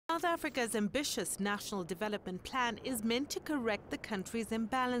South Africa's ambitious National Development Plan is meant to correct the country's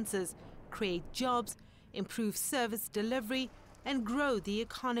imbalances, create jobs, improve service delivery and grow the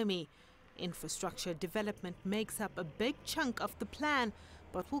economy. Infrastructure development makes up a big chunk of the plan,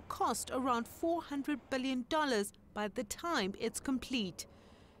 but will cost around $400 billion by the time it's complete.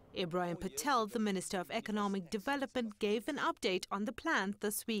 Ibrahim Patel, the Minister of Economic Development, gave an update on the plan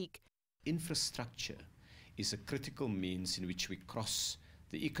this week. Infrastructure is a critical means in which we cross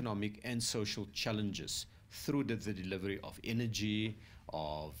the economic and social challenges through the delivery of energy,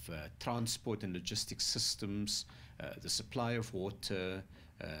 of transport and logistics systems, the supply of water,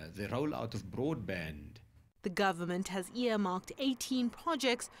 the rollout of broadband. The government has earmarked 18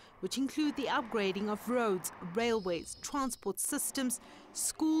 projects, which include the upgrading of roads, railways, transport systems,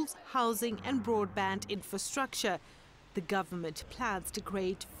 schools, housing and broadband infrastructure. The government plans to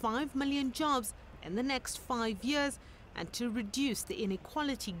create 5 million jobs in the next 5 years and to reduce the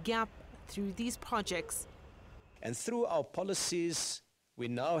inequality gap through these projects. And through our policies, we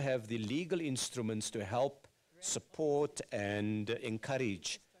now have the legal instruments to help, support and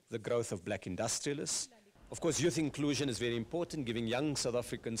encourage the growth of black industrialists. Of course, youth inclusion is very important, giving young South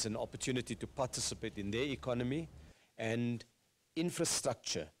Africans an opportunity to participate in their economy. And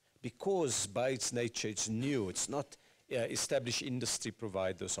infrastructure, because by its nature it's new, it's not established industry,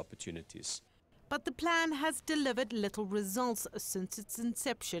 provide those opportunities. But the plan has delivered little results since its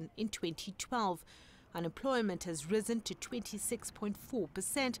inception in 2012. Unemployment has risen to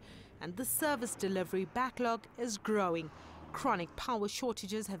 26.4% and the service delivery backlog is growing. Chronic power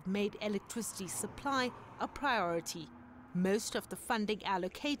shortages have made electricity supply a priority. Most of the funding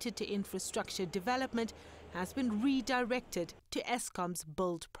allocated to infrastructure development has been redirected to Eskom's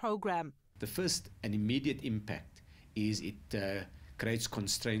Build program. The first and immediate impact is it creates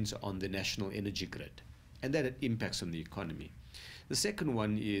constraints on the national energy grid, and that impacts on the economy. The second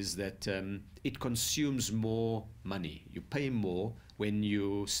one is that it consumes more money. You pay more when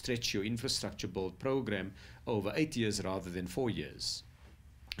you stretch your infrastructure build program over 8 years rather than 4 years.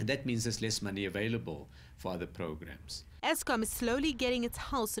 And that means there's less money available for other programs. Eskom is slowly getting its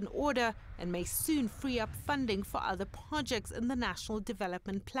house in order and may soon free up funding for other projects in the National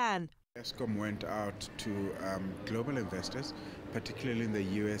Development Plan. Eskom went out to global investors, particularly in the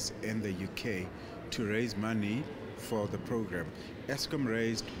US and the UK, to raise money for the program. Eskom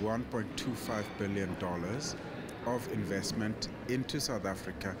raised $1.25 billion of investment into South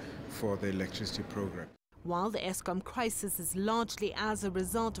Africa for the electricity program. While the Eskom crisis is largely as a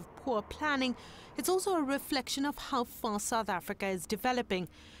result of poor planning, it's also a reflection of how fast South Africa is developing.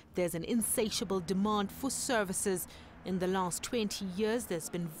 There's an insatiable demand for services. In the last 20 years, there's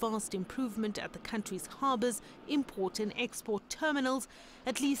been vast improvement at the country's harbours, import and export terminals.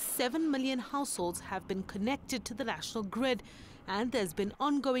 At least 7 million households have been connected to the national grid, and there's been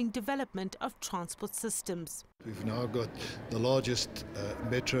ongoing development of transport systems. We've now got the largest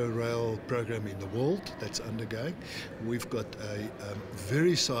metro rail program in the world that's undergoing. We've got a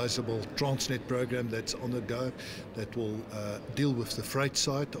very sizable Transnet program that's on the go that will deal with the freight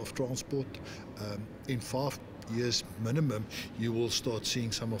side of transport. In 5 years minimum, you will start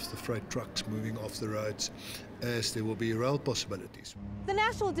seeing some of the freight trucks moving off the roads as there will be rail possibilities. The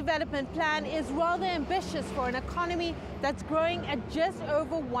National Development Plan is rather ambitious for an economy that's growing at just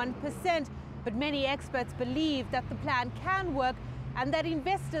over 1%. But many experts believe that the plan can work and that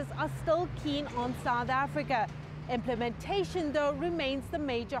investors are still keen on South Africa. Implementation, though, remains the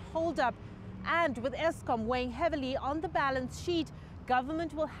major holdup. And with Eskom weighing heavily on the balance sheet,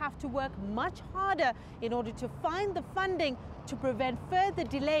 government will have to work much harder in order to find the funding to prevent further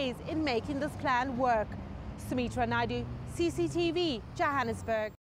delays in making this plan work. Sumitra, Nydoo, CCTV, Johannesburg.